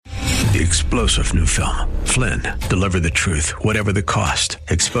The explosive new film, Flynn, deliver the truth, whatever the cost,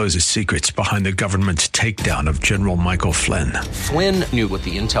 exposes secrets behind the government's takedown of General Michael Flynn. Flynn knew what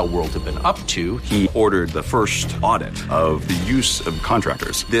the intel world had been up to. He ordered the first audit of the use of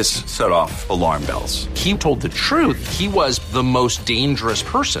contractors. This set off alarm bells. He told the truth. He was the most dangerous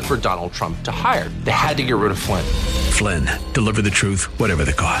person for Donald Trump to hire. They had to get rid of Flynn. Flynn, deliver the truth, whatever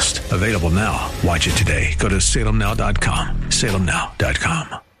the cost. Available now. Watch it today. Go to salemnow.com.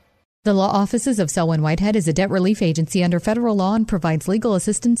 salemnow.com. The law offices of Selwyn Whitehead is a debt relief agency under federal law and provides legal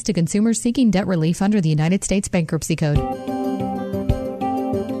assistance to consumers seeking debt relief under the United States Bankruptcy Code.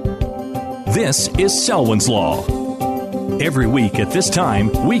 This is Selwyn's Law. Every week at this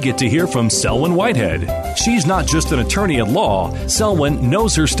time, we get to hear from Selwyn Whitehead. She's not just an attorney at law. Selwyn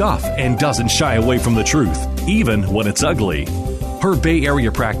knows her stuff and doesn't shy away from the truth, even when it's ugly. Her Bay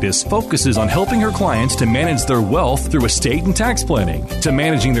Area practice focuses on helping her clients to manage their wealth through estate and tax planning, to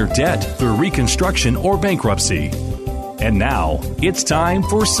managing their debt through reconstruction or bankruptcy. And now, it's time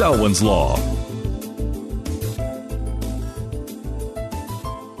for Selwyn's Law.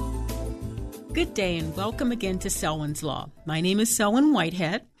 Good day and welcome again to Selwyn's Law. My name is Selwyn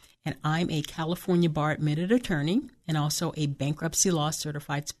Whitehead, and I'm a California Bar Admitted Attorney and also a bankruptcy law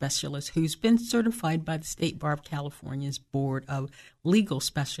certified specialist who's been certified by the State Bar of California's Board of Legal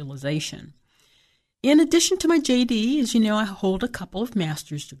Specialization. In addition to my JD, as you know, I hold a couple of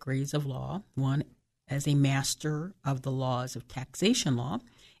master's degrees of law, one as a master of the laws of taxation law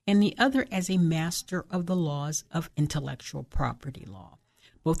and the other as a master of the laws of intellectual property law.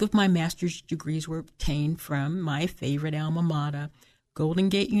 Both of my master's degrees were obtained from my favorite alma mater, Golden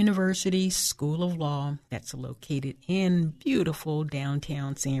Gate University School of Law, that's located in beautiful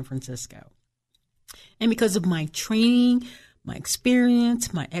downtown San Francisco. And because of my training, my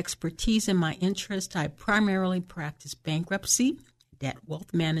experience, my expertise, and my interest, I primarily practice bankruptcy, debt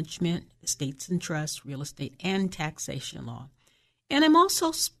wealth management, estates and trusts, real estate, and taxation law. And I'm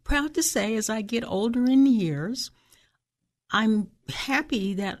also proud to say, as I get older in years, I'm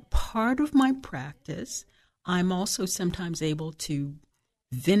happy that part of my practice, I'm also sometimes able to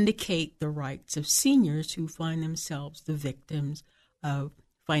vindicate the rights of seniors who find themselves the victims of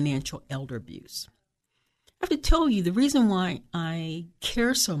financial elder abuse. I have to tell you, the reason why I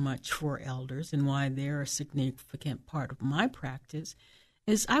care so much for elders and why they're a significant part of my practice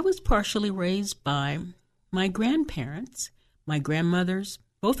is I was partially raised by my grandparents. My grandmothers,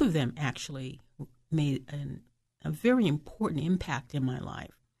 both of them actually made a very important impact in my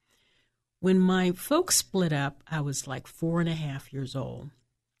life. When my folks split up, I was like 4.5 years old.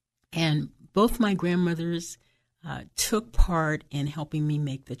 And both my grandmothers took part in helping me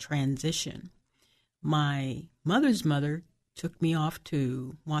make the transition. My mother's mother took me off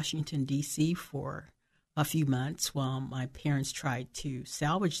to Washington, D.C. for a few months while my parents tried to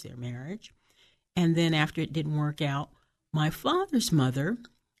salvage their marriage. And then after it didn't work out, my father's mother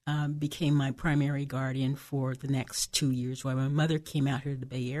became my primary guardian for the next 2 years while my mother came out here to the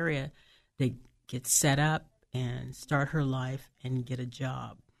Bay Area to get set up and start her life and get a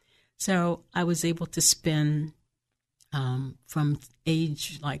job. So I was able to spend from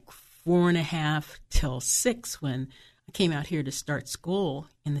age like 4.5 till 6 when I came out here to start school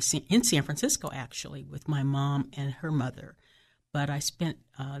in San Francisco, actually, with my mom and her mother. But I spent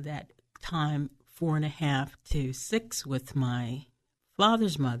that time 4.5 to 6 with my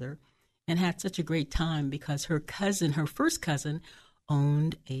father's mother and had such a great time because her first cousin,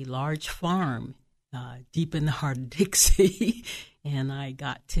 owned a large farm deep in the heart of Dixie, and I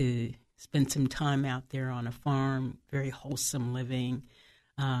got to spend some time out there on a farm, very wholesome living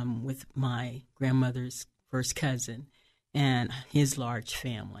with my grandmother's first cousin and his large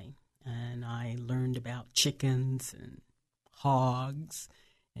family. And I learned about chickens and hogs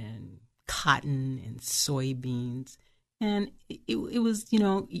and cotton and soybeans. And it was,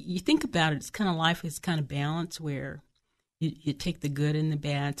 you think about it, it's kind of life is kind of balanced where you take the good and the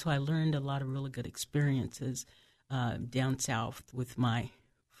bad. So I learned a lot of really good experiences down south with my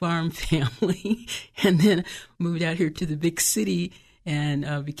farm family, and then moved out here to the big city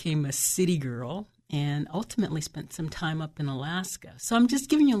and became a city girl, and ultimately spent some time up in Alaska. So I'm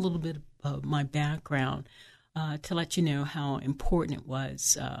just giving you a little bit of my background to let you know how important it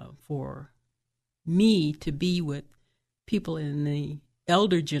was for me to be with people in the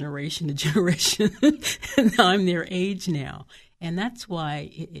elder generation, the generation, and I'm their age now. And that's why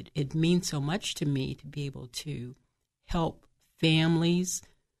it means so much to me to be able to help families,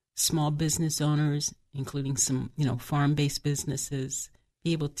 small business owners, including some, farm-based businesses,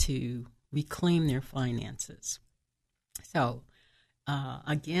 be able to reclaim their finances. So,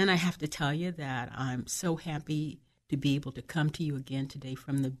 again, I have to tell you that I'm so happy to be able to come to you again today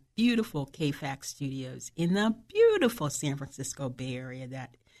from the beautiful KFAX studios in the beautiful San Francisco Bay Area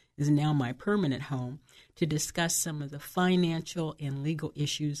that is now my permanent home, to discuss some of the financial and legal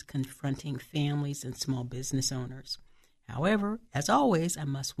issues confronting families and small business owners. However, as always, I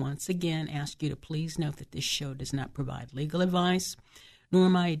must once again ask you to please note that this show does not provide legal advice, nor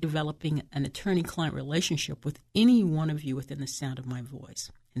am I developing an attorney-client relationship with any one of you within the sound of my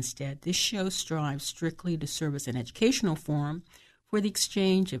voice. Instead, this show strives strictly to serve as an educational forum for the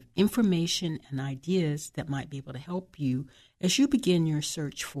exchange of information and ideas that might be able to help you as you begin your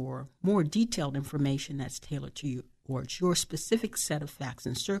search for more detailed information that's tailored to you or your specific set of facts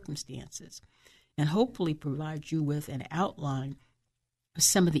and circumstances, and hopefully provide you with an outline of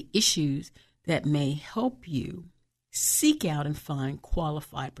some of the issues that may help you seek out and find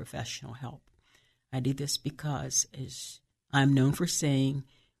qualified professional help. I do this because, as I'm known for saying,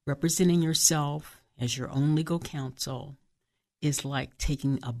 representing yourself as your own legal counsel is like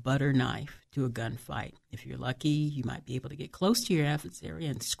taking a butter knife to a gunfight. If you're lucky, you might be able to get close to your adversary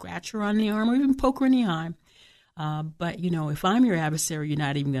and scratch her on the arm or even poke her in the eye. But, if I'm your adversary, you're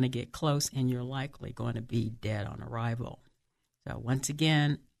not even going to get close, and you're likely going to be dead on arrival. So once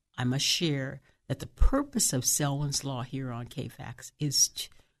again, I must share that the purpose of Selwyn's Law here on KFAX is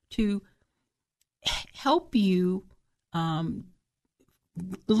to help you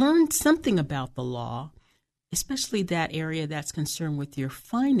learn something about the law, especially that area that's concerned with your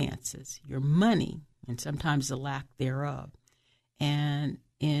finances, your money, and sometimes the lack thereof, and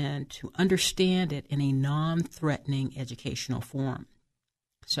to understand it in a non-threatening educational form.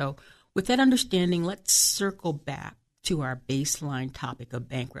 So with that understanding, let's circle back to our baseline topic of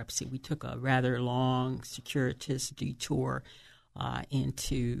bankruptcy. We took a rather long, circuitous detour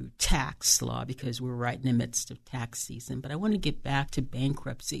into tax law because we're right in the midst of tax season. But I want to get back to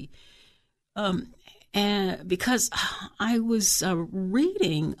bankruptcy. And because I was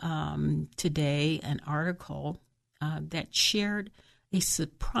reading today an article that shared a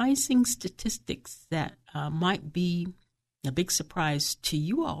surprising statistics that might be a big surprise to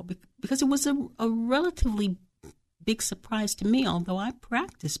you all, because it was a relatively big surprise to me, although I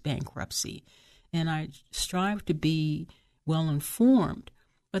practice bankruptcy and I strive to be well informed.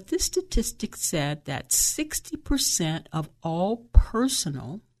 But this statistic said that 60% of all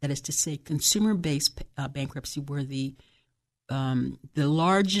personal, that is to say consumer-based bankruptcy, where the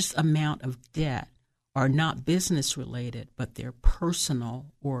largest amount of debt are not business-related, but they're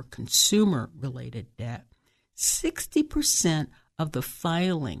personal or consumer-related debt. 60% of the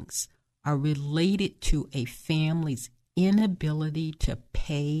filings are related to a family's inability to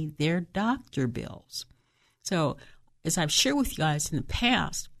pay their doctor bills. So, as I've shared with you guys in the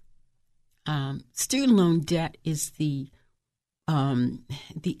past, student loan debt is the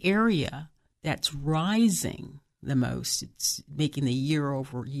area that's rising the most. It's making the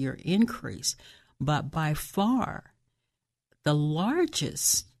year-over-year increase. But by far, the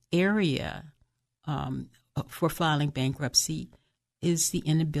largest area for filing bankruptcy is the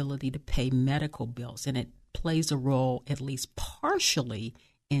inability to pay medical bills. And it plays a role, at least partially,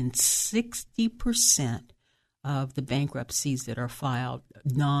 in 60% of the bankruptcies that are filed,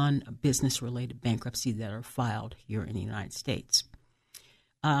 non-business-related bankruptcies that are filed here in the United States.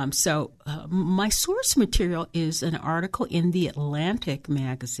 So my source material is an article in The Atlantic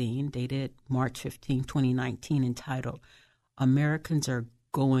magazine dated March 15, 2019, entitled, "Americans Are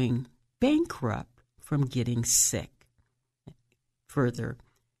Going Bankrupt from Getting Sick." Further,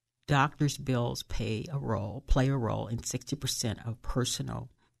 doctors' bills play a role in 60% of personal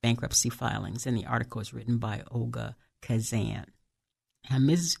bankruptcy filings, and the article is written by Olga Kazan. And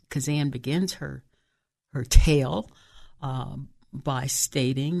Ms. Kazan begins her tale by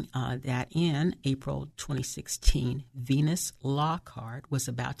stating that in April 2016, Venus Lockhart was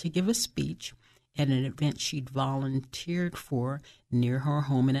about to give a speech at an event she'd volunteered for near her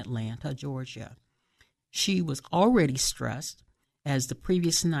home in Atlanta, Georgia. She was already stressed, as the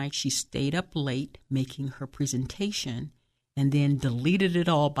previous night she stayed up late making her presentation and then deleted it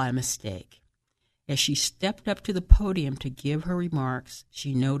all by mistake. As she stepped up to the podium to give her remarks,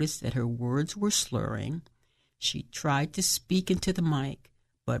 she noticed that her words were slurring. She tried to speak into the mic,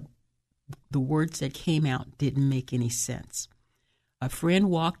 but the words that came out didn't make any sense. A friend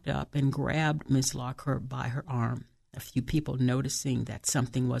walked up and grabbed Ms. Lockhart by her arm. A few people, noticing that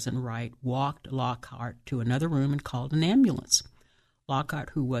something wasn't right, walked Lockhart to another room and called an ambulance.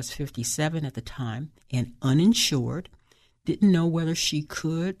 Lockhart, who was 57 at the time and uninsured, didn't know whether she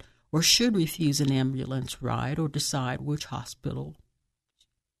could or should refuse an ambulance ride or decide which hospital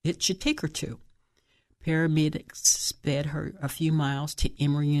it should take her to. Paramedics sped her a few miles to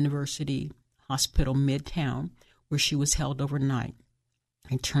Emory University Hospital Midtown, where she was held overnight.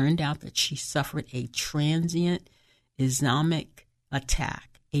 It turned out that she suffered a transient Ischemic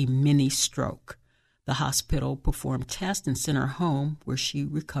attack, a mini stroke. The hospital performed tests and sent her home, where she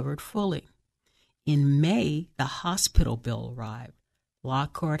recovered fully. In May, the hospital bill arrived.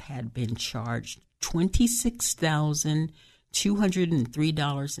 Lockhart had been charged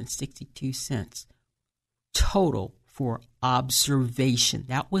 $26,203.62 total for observation.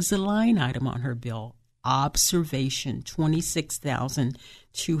 That was the line item on her bill. Observation,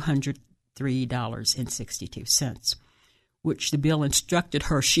 $26,203.62, which the bill instructed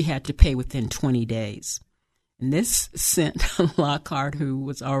her she had to pay within 20 days. And this sent Lockhart, who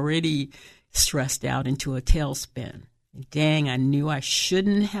was already stressed out, into a tailspin. Dang, I knew I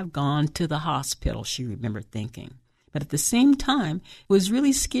shouldn't have gone to the hospital, she remembered thinking. But at the same time, it was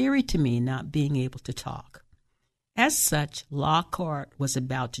really scary to me not being able to talk. As such, Lockhart was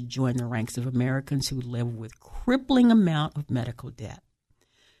about to join the ranks of Americans who live with crippling amount of medical debt.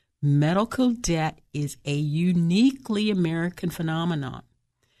 Medical debt is a uniquely American phenomenon,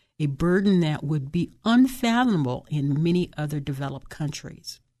 a burden that would be unfathomable in many other developed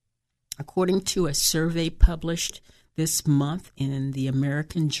countries. According to a survey published this month in the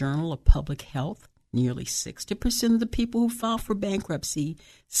American Journal of Public Health, nearly 60% of the people who filed for bankruptcy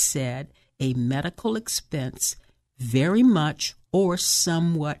said a medical expense very much or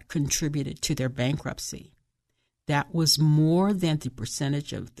somewhat contributed to their bankruptcy. That was more than the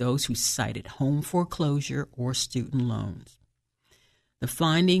percentage of those who cited home foreclosure or student loans. The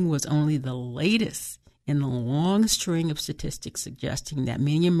finding was only the latest in the long string of statistics suggesting that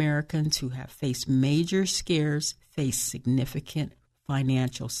many Americans who have faced major scares face significant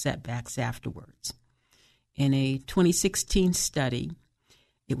financial setbacks afterwards. In a 2016 study,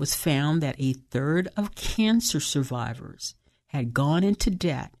 it was found that a third of cancer survivors had gone into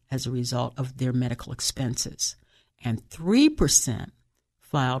debt as a result of their medical expenses, and 3%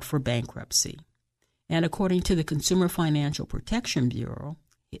 filed for bankruptcy. And according to the Consumer Financial Protection Bureau,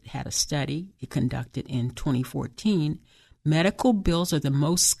 it had a study it conducted in 2014, medical bills are the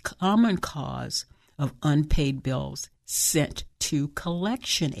most common cause of unpaid bills sent to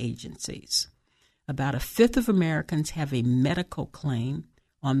collection agencies. About a fifth of Americans have a medical claim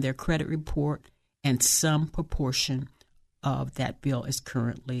on their credit report, and some proportion of that bill is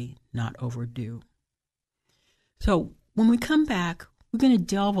currently not overdue. So when we come back, we're going to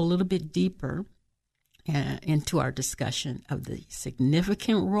delve a little bit deeper into our discussion of the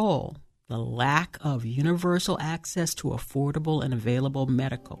significant role the lack of universal access to affordable and available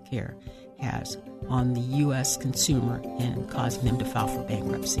medical care has on the U.S. consumer and causing them to file for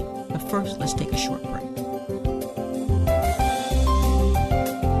bankruptcy. But first, let's take a short break.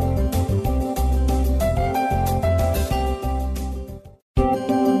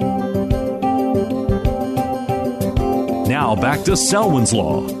 Now back to Selwyn's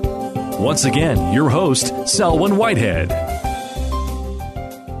Law. Once again, your host, Selwyn Whitehead.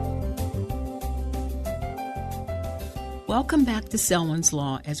 Welcome back to Selwyn's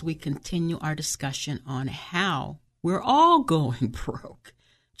Law as we continue our discussion on how we're all going broke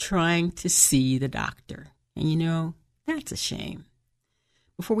trying to see the doctor. And you know, that's a shame.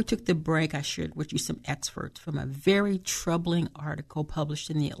 Before we took the break, I shared with you some excerpts from a very troubling article published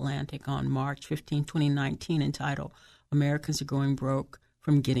in The Atlantic on March 15, 2019, entitled Americans Are Going Broke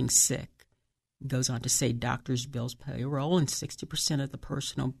from Getting Sick. It goes on to say doctors' bills play a role in 60% of the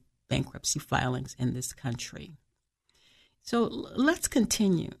personal bankruptcy filings in this country. So let's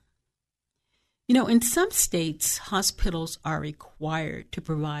continue. You know, in some states, hospitals are required to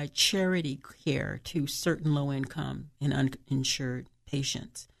provide charity care to certain low-income and uninsured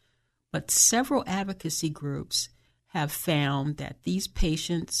patients. But several advocacy groups have found that these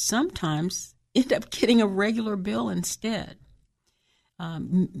patients sometimes end up getting a regular bill instead.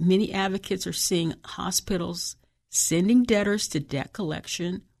 Many advocates are seeing hospitals sending debtors to debt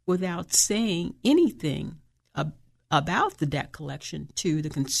collection without saying anything about the debt collection to the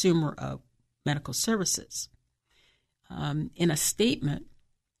consumer of medical services. In a statement,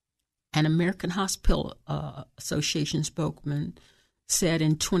 an American Hospital Association spokesman said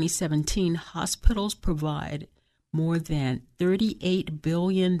in 2017, hospitals provide more than $38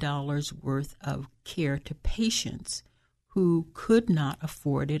 billion worth of care to patients who could not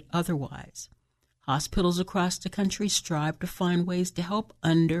afford it otherwise. Hospitals across the country strive to find ways to help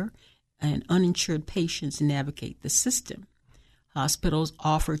under and uninsured patients navigate the system. Hospitals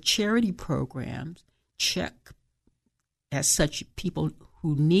offer charity programs, as such people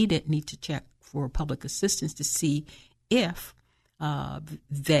who need it need to check for public assistance to see if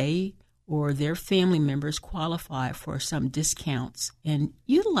they or their family members qualify for some discounts and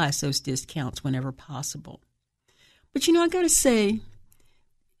utilize those discounts whenever possible. But, I got to say,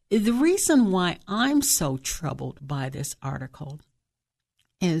 the reason why I'm so troubled by this article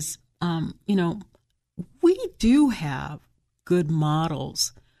is, we do have good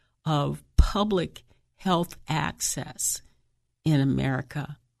models of public health access in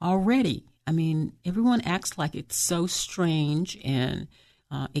America already. I mean, everyone acts like it's so strange and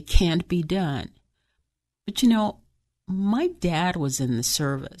it can't be done. But, my dad was in the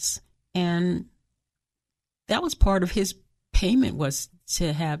service, and that was part of his payment, was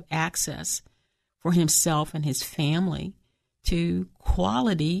to have access for himself and his family to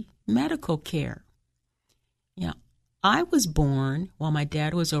quality medical care. I was born while my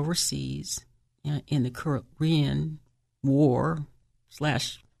dad was overseas in the Korean War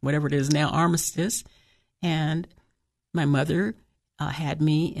 / whatever it is now, armistice, and my mother had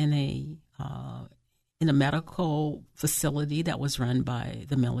me in a medical facility that was run by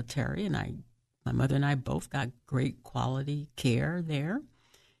the military, and my mother and I both got great quality care there.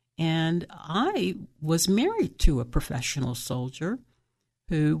 And I was married to a professional soldier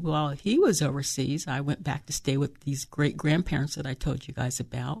who, while he was overseas, I went back to stay with these great-grandparents that I told you guys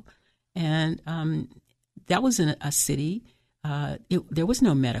about. And that was in a city. There was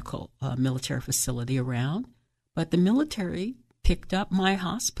no medical military facility around, but the military picked up my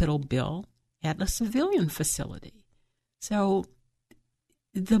hospital bill at a civilian facility. So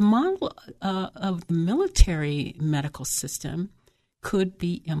the model of the military medical system could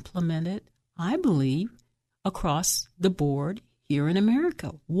be implemented, I believe, across the board here in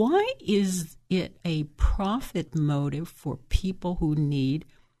America. Why is it a profit motive for people who need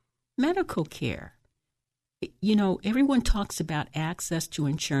medical care? Everyone talks about access to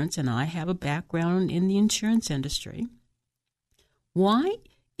insurance, and I have a background in the insurance industry. Why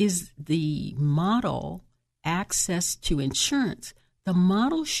is the model access to insurance? The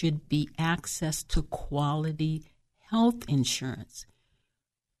model should be access to quality health insurance.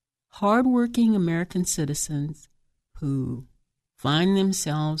 Hardworking American citizens who find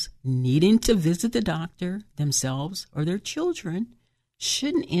themselves needing to visit the doctor themselves or their children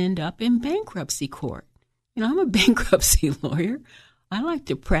shouldn't end up in bankruptcy court. I'm a bankruptcy lawyer. I like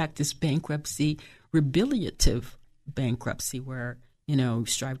to practice bankruptcy, rehabilitative bankruptcy, where,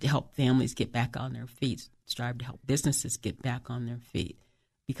 strive to help families get back on their feet, strive to help businesses get back on their feet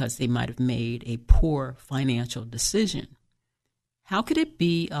because they might have made a poor financial decision. How could it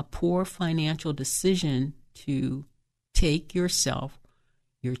be a poor financial decision to take yourself,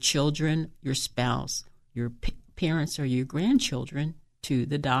 your children, your spouse, your parents, or your grandchildren to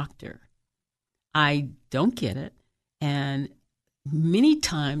the doctor? I don't get it. And many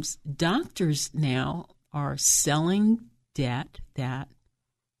times doctors now are selling debt that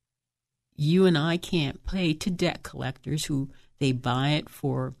you and I can't pay to debt collectors who they buy it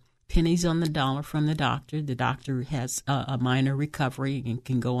for pennies on the dollar from the doctor. The doctor has a minor recovery and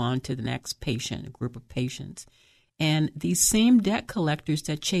can go on to the next patient, a group of patients. And these same debt collectors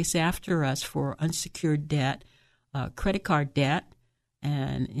that chase after us for unsecured debt, credit card debt,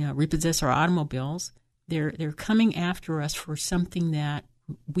 and repossess our automobiles, they're coming after us for something that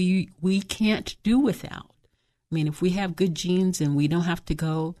we can't do without. I mean, if we have good genes and we don't have to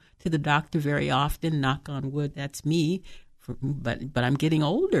go to the doctor very often, knock on wood, that's me. But I'm getting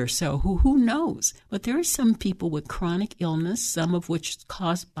older, so who knows? But there are some people with chronic illness, some of which is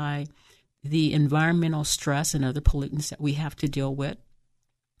caused by the environmental stress and other pollutants that we have to deal with.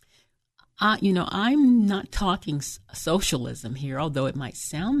 I'm not talking socialism here, although it might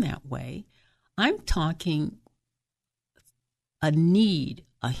sound that way. I'm talking a need,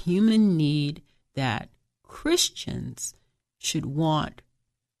 a human need that Christians should want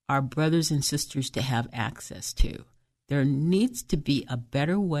our brothers and sisters to have access to. There needs to be a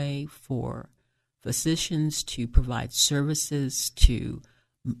better way for physicians to provide services to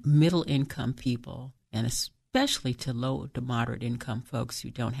middle-income people, and especially to low to moderate-income folks who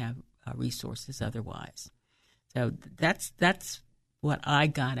don't have resources otherwise. So that's what I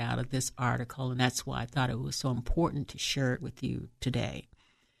got out of this article, and that's why I thought it was so important to share it with you today.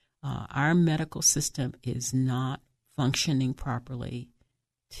 Our medical system is not functioning properly.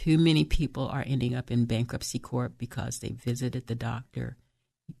 Too many people are ending up in bankruptcy court because they visited the doctor.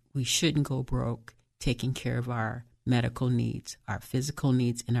 We shouldn't go broke taking care of our medical needs, our physical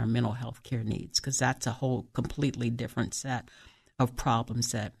needs, and our mental health care needs, because that's a whole completely different set of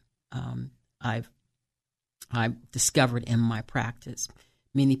problems that I've discovered in my practice.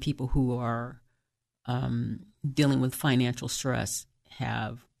 Many people who are dealing with financial stress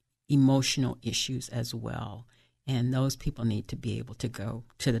have emotional issues as well. And those people need to be able to go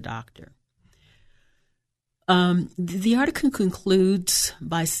to the doctor. The article concludes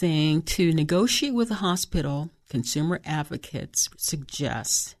by saying to negotiate with a hospital consumer advocates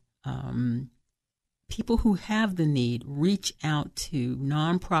suggest people who have the need reach out to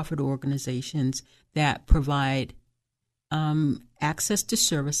nonprofit organizations that provide access to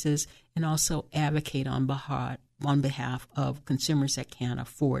services and also advocate on behalf of consumers that can't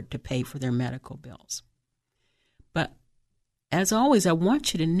afford to pay for their medical bills. But as always, I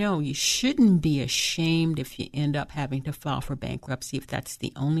want you to know you shouldn't be ashamed if you end up having to file for bankruptcy, if that's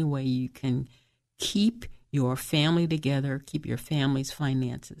the only way you can keep your family together, keep your family's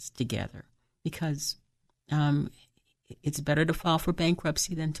finances together. Because it's better to file for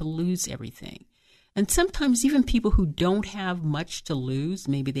bankruptcy than to lose everything. And sometimes even people who don't have much to lose,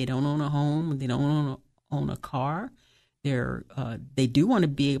 maybe they don't own a home, they don't own a car, they do want to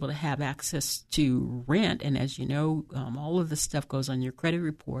be able to have access to rent. And as you know, all of this stuff goes on your credit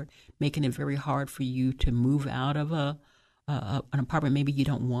report, making it very hard for you to move out of an apartment maybe you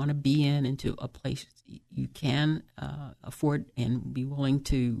don't want to be in into a place you can afford and be willing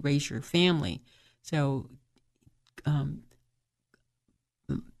to raise your family. So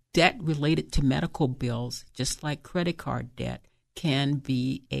debt related to medical bills, just like credit card debt, can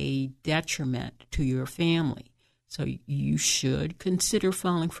be a detriment to your family. So you should consider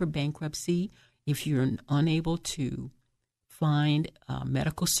filing for bankruptcy if you're unable to find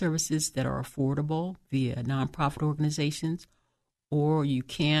medical services that are affordable via nonprofit organizations, or you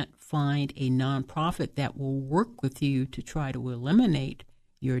can't find a nonprofit that will work with you to try to eliminate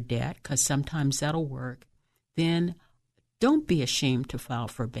your debt, because sometimes that'll work. Then don't be ashamed to file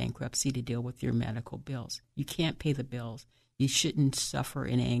for bankruptcy to deal with your medical bills. You can't pay the bills. You shouldn't suffer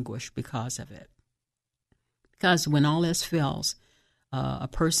in anguish because of it. Because when all else fails, a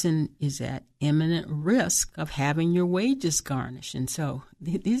person is at imminent risk of having your wages garnished. And so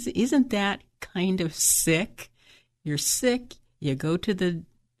isn't that kind of sick? You're sick, you go to the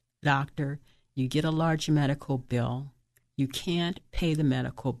doctor, you get a large medical bill, you can't pay the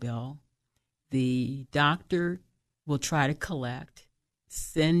medical bill. The doctor will try to collect,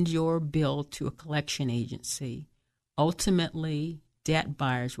 send your bill to a collection agency. Ultimately, debt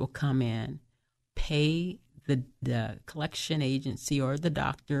buyers will come in, pay the collection agency or the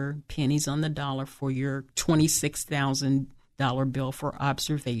doctor pennies on the dollar for your $26,000 bill for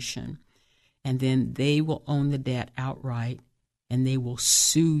observation, and then they will own the debt outright, and they will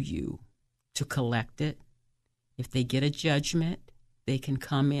sue you to collect it. If they get a judgment, they can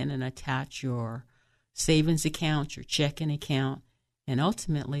come in and attach your savings account, your checking account, and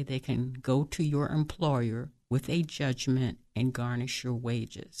ultimately they can go to your employer with a judgment and garnish your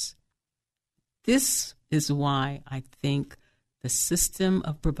wages. This is why I think the system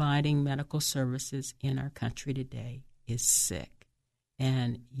of providing medical services in our country today is sick.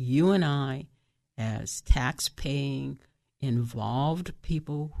 And you and I, as tax-paying, involved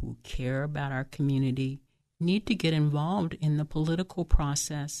people who care about our community, need to get involved in the political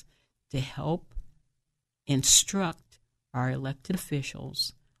process to help instruct our elected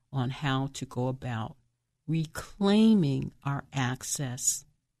officials on how to go about reclaiming our access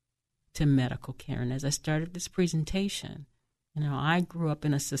to medical care. And as I started this presentation, I grew up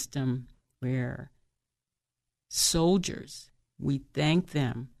in a system where soldiers, we thank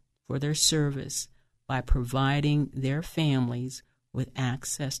them for their service by providing their families with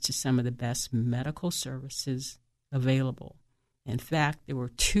access to some of the best medical services available. In fact, there were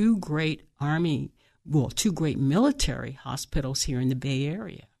two great military hospitals here in the Bay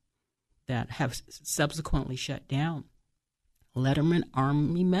Area that have subsequently shut down. Letterman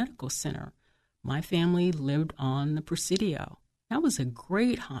Army Medical Center. My family lived on the Presidio. That was a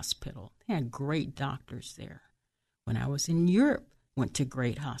great hospital. They had great doctors there. When I was in Europe, went to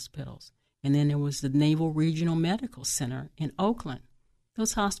great hospitals. And then there was the Naval Regional Medical Center in Oakland.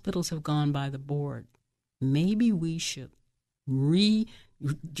 Those hospitals have gone by the board. Maybe we should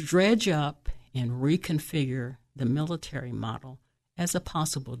dredge up and reconfigure the military model as a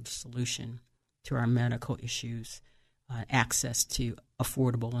possible solution to our medical issues, access to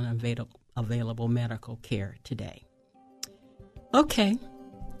affordable and available medical care today. Okay,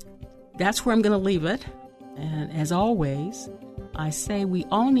 that's where I'm going to leave it. And as always, I say we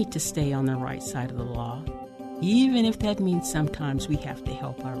all need to stay on the right side of the law, even if that means sometimes we have to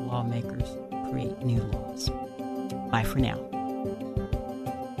help our lawmakers create new laws. Bye for now.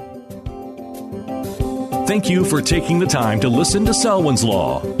 Thank you for taking the time to listen to Selwyn's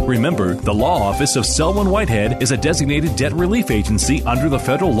Law. Remember, the Law Office of Selwyn Whitehead is a designated debt relief agency under the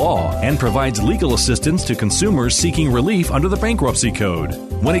federal law and provides legal assistance to consumers seeking relief under the Bankruptcy Code.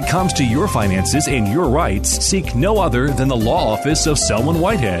 When it comes to your finances and your rights, seek no other than the Law Office of Selwyn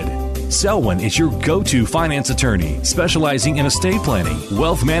Whitehead. Selwyn is your go-to finance attorney, specializing in estate planning,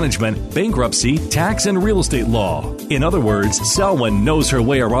 wealth management, bankruptcy, tax, and real estate law. In other words, Selwyn knows her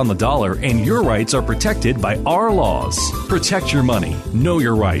way around the dollar, and your rights are protected by our laws. Protect your money. Know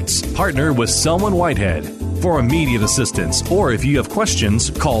your rights. Partner with Selwyn Whitehead. For immediate assistance, or if you have questions,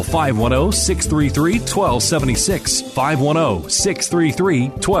 call 510-633-1276,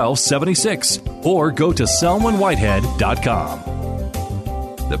 510-633-1276, or go to SelwynWhitehead.com.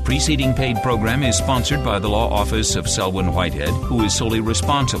 The preceding paid program is sponsored by the Law Office of Selwyn Whitehead, who is solely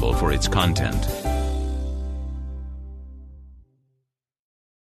responsible for its content.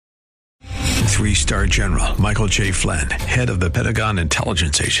 Three-star General Michael J. Flynn, head of the Pentagon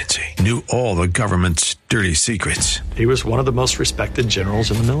Intelligence Agency, knew all the government's dirty secrets. He was one of the most respected generals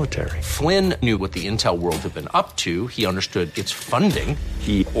in the military. Flynn knew what the intel world had been up to. He understood its funding.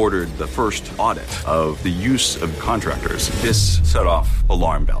 He ordered the first audit of the use of contractors. This set off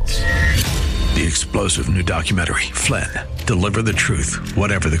alarm bells. The explosive new documentary, Flynn, Deliver the Truth,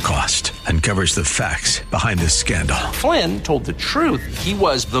 Whatever the Cost, uncovers the facts behind this scandal. Flynn told the truth. He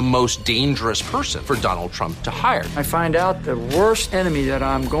was the most dangerous person for Donald Trump to hire. I find out the worst enemy that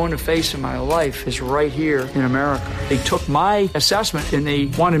I'm going to face in my life is right here in America. They took my assessment and they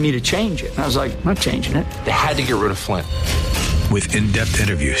wanted me to change it. And I was like, I'm not changing it. They had to get rid of Flynn. With in-depth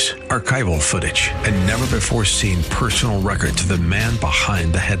interviews, archival footage, and never-before-seen personal records of the man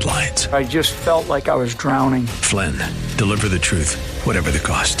behind the headlines. I just felt like I was drowning. Flynn, Deliver the Truth, Whatever the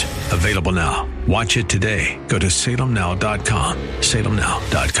Cost. Available now. Watch it today. Go to salemnow.com.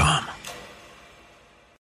 salemnow.com.